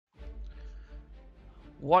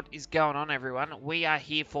What is going on, everyone? We are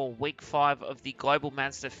here for week 5 of the Global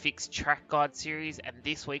Mazda Fixed Track Guide series, and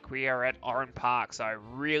this week we are at Oran Park. So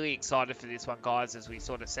really excited for this one, guys, as we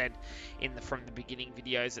sort of said from the beginning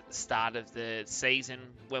videos at the start of the season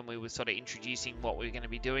when we were sort of introducing what we were going to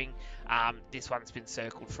be doing. This one's been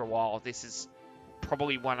circled for a while. This is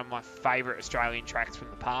probably one of my favourite Australian tracks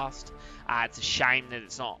from the past. It's a shame that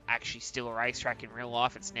it's not actually still a racetrack in real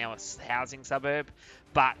life. It's now a housing suburb.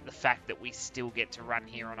 But the fact that we still get to run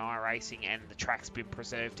here on iRacing and the track's been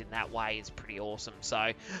preserved in that way is pretty awesome.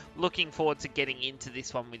 So looking forward to getting into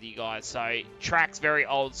this one with you guys. So track's very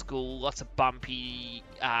old school, lots of bumpy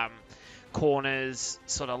corners,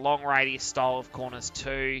 sort of long radius style of corners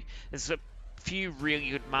too. There's a few really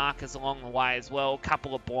good markers along the way as well. A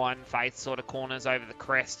couple of blind faith sort of corners over the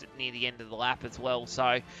crest near the end of the lap as well.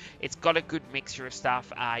 So it's got a good mixture of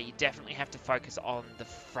stuff. You definitely have to focus on the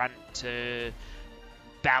front to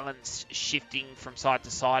balance shifting from side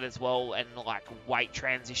to side as well, and like weight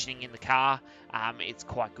transitioning in the car. It's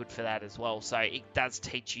quite good for that as well. So it does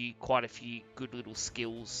teach you quite a few good little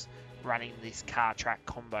skills running this car track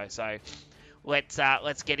combo. So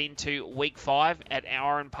let's get into week 5 at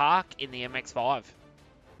Oran Park in the Mx-5.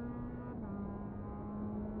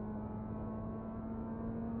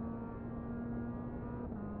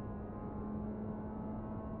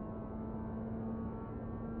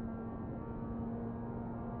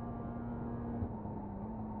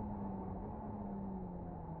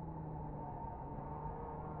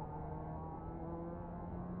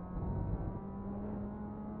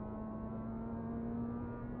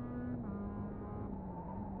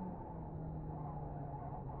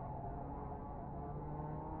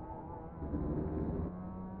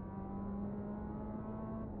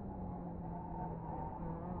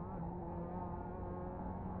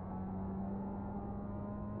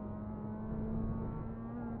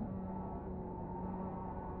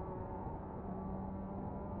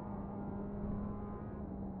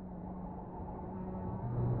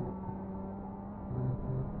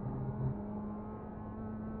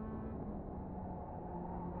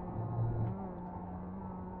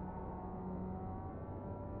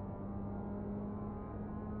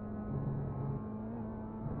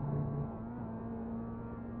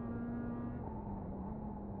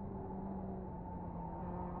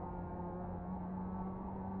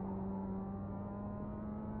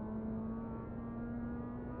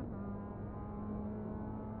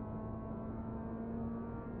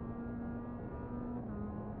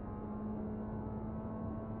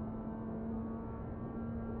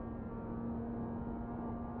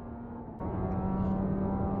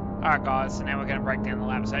 Alright guys, so now we're going to break down the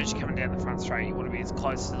lap. So as you're coming down the front straight, you want to be as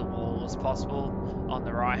close to the wall as possible on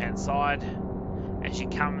the right hand side. As you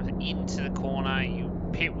come into the corner,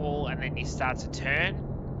 you pit wall and then you start to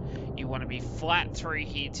turn. You want to be flat through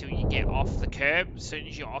here till you get off the curb. As soon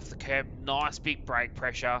as you're off the curb, nice big brake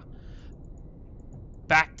pressure.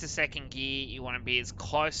 Back to second gear, you want to be as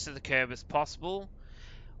close to the curb as possible.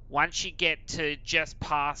 Once you get to just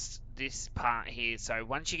past this part here, so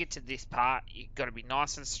once you get to this part, you've got to be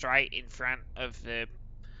nice and straight in front of the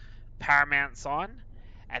Paramount sign,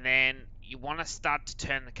 and then you want to start to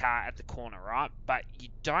turn the car at the corner, right? But you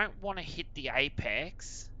don't want to hit the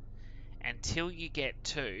apex until you get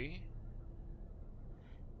to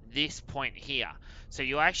this point here. So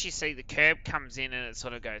you'll actually see the curb comes in and it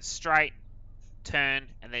sort of goes straight, turn,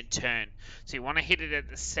 and then turn. So you want to hit it at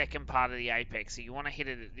the second part of the apex. So you want to hit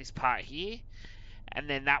it at this part here, and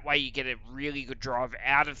then that way you get a really good drive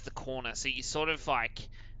out of the corner. So you're sort of like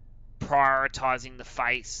prioritizing the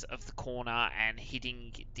face of the corner and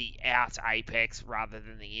hitting the out apex rather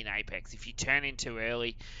than the in apex. If you turn in too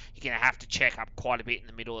early, you're going to have to check up quite a bit in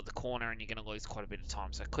the middle of the corner and you're going to lose quite a bit of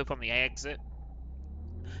time. So clip on the exit.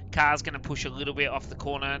 Car's going to push a little bit off the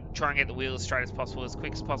corner, try and get the wheel as straight as possible, as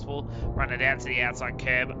quick as possible, run it out to the outside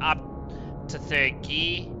curb, up to third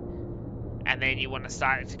gear, and then you want to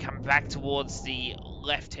start to come back towards the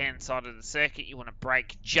left-hand side of the circuit. You want to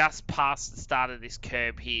brake just past the start of this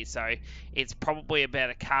curb here, so it's probably about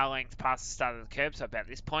a car length past the start of the curb, so about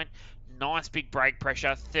this point. Nice big brake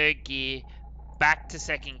pressure, third gear, back to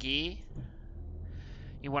second gear.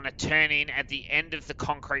 You want to turn in at the end of the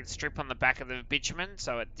concrete strip on the back of the bitumen,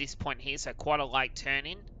 so at this point here, so quite a late turn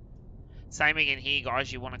in. Same again here,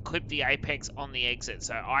 guys. You want to clip the apex on the exit.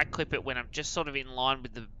 So I clip it when I'm just sort of in line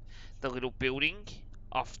with the little building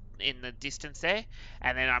off in the distance there,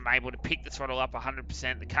 and then I'm able to pick the throttle up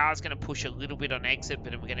 100%. The car's going to push a little bit on exit,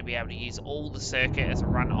 but we're going to be able to use all the circuit as a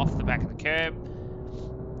run off the back of the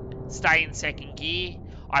curb. Stay in second gear.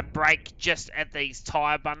 I brake just at these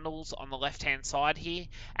tyre bundles on the left-hand side here,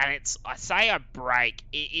 and I say I brake,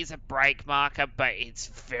 it is a brake marker, but it's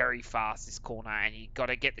very fast, this corner, and you've got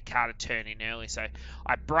to get the car to turn in early. So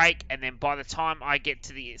I brake, and then by the time I get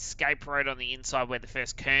to the escape road on the inside where the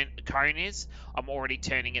first cone is, I'm already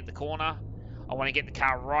turning at the corner. I want to get the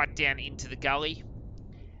car right down into the gully,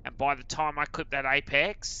 and by the time I clip that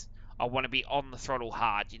apex, I want to be on the throttle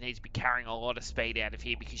hard. You need to be carrying a lot of speed out of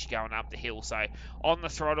here because you're going up the hill. So on the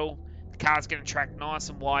throttle, the car's going to track nice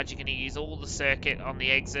and wide. You're going to use all the circuit on the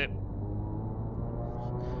exit.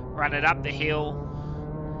 Run it up the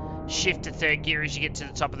hill. Shift to third gear as you get to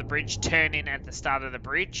the top of the bridge. Turn in at the start of the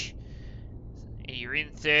bridge. And you're in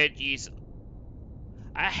third. Use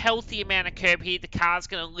a healthy amount of curb here. The car's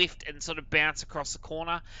going to lift and sort of bounce across the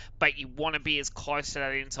corner, but you want to be as close to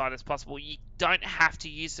that inside as possible. You don't have to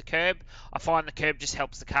use the curb. I find the curb just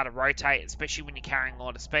helps the car to rotate, especially when you're carrying a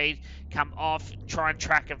lot of speed. Come off, try and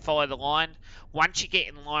track and follow the line. Once you get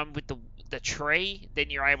in line with the tree, then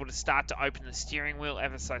you're able to start to open the steering wheel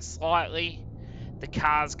ever so slightly. The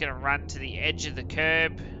car's going to run to the edge of the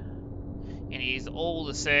curb and use all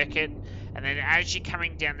the circuit. And then as you're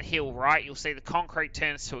coming down the hill, right, you'll see the concrete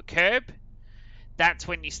turns to a curb. That's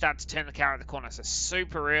when you start to turn the car at the corner. So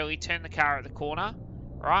super early, turn the car at the corner,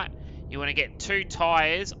 right? You want to get 2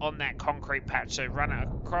 tyres on that concrete patch. So run it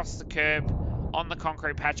across the curb, on the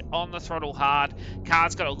concrete patch, on the throttle hard.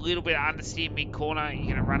 Car's got a little bit of understeer mid-corner.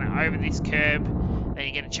 You're going to run it over this curb. Then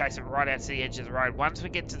you're going to chase it right out to the edge of the road. Once we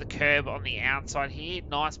get to the curb on the outside here,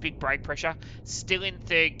 nice big brake pressure. Still in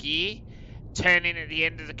third gear. Turn in at the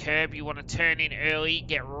end of the curb. You want to turn in early,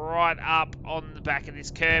 get right up on the back of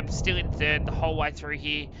this curb, still in third the whole way through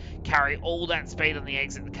here. Carry all that speed on the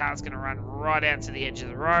exit. The car's going to run right out to the edge of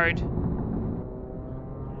the road.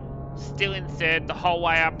 Still in third the whole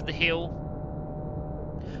way up the hill.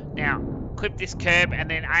 Now, clip this curb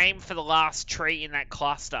and then aim for the last tree in that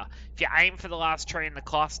cluster. If you aim for the last tree in the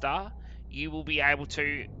cluster, you will be able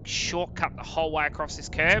to shortcut the whole way across this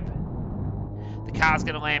curb. The car's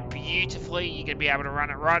going to land beautifully. You're going to be able to run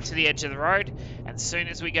it right to the edge of the road. And as soon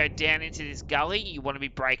as we go down into this gully, you want to be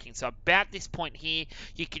braking. So about this point here,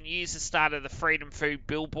 you can use the start of the Freedom Food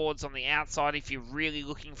billboards on the outside if you're really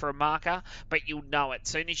looking for a marker. But you'll know it. As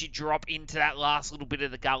soon as you drop into that last little bit of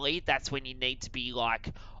the gully, that's when you need to be like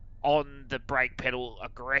on the brake pedal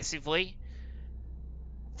aggressively.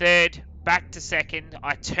 Third, back to second.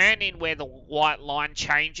 I turn in where the white line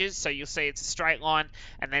changes, so you'll see it's a straight line,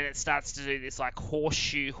 and then it starts to do this like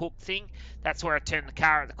horseshoe hook thing. That's where I turn the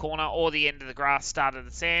car at the corner, or the end of the grass, start of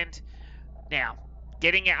the sand. Now,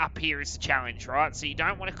 getting it up here is the challenge, right? So you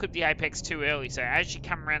don't want to clip the apex too early. So as you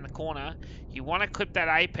come around the corner, you want to clip that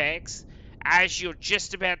apex as you're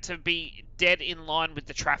just about to be dead in line with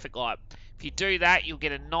the traffic light. If you do that, you'll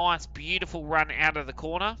get a nice, beautiful run out of the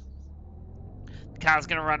corner. Car's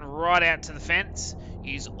going to run right out to the fence.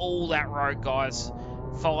 Use all that road, guys.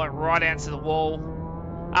 Follow it right out to the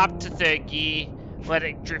wall. Up to third gear. Let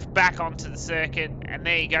it drift back onto the circuit. And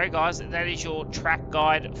there you go, guys. That is your track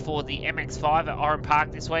guide for the Mx-5 at Oran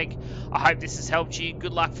Park this week. I hope this has helped you.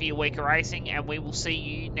 Good luck for your week of racing. And we will see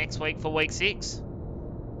you next week for week 6.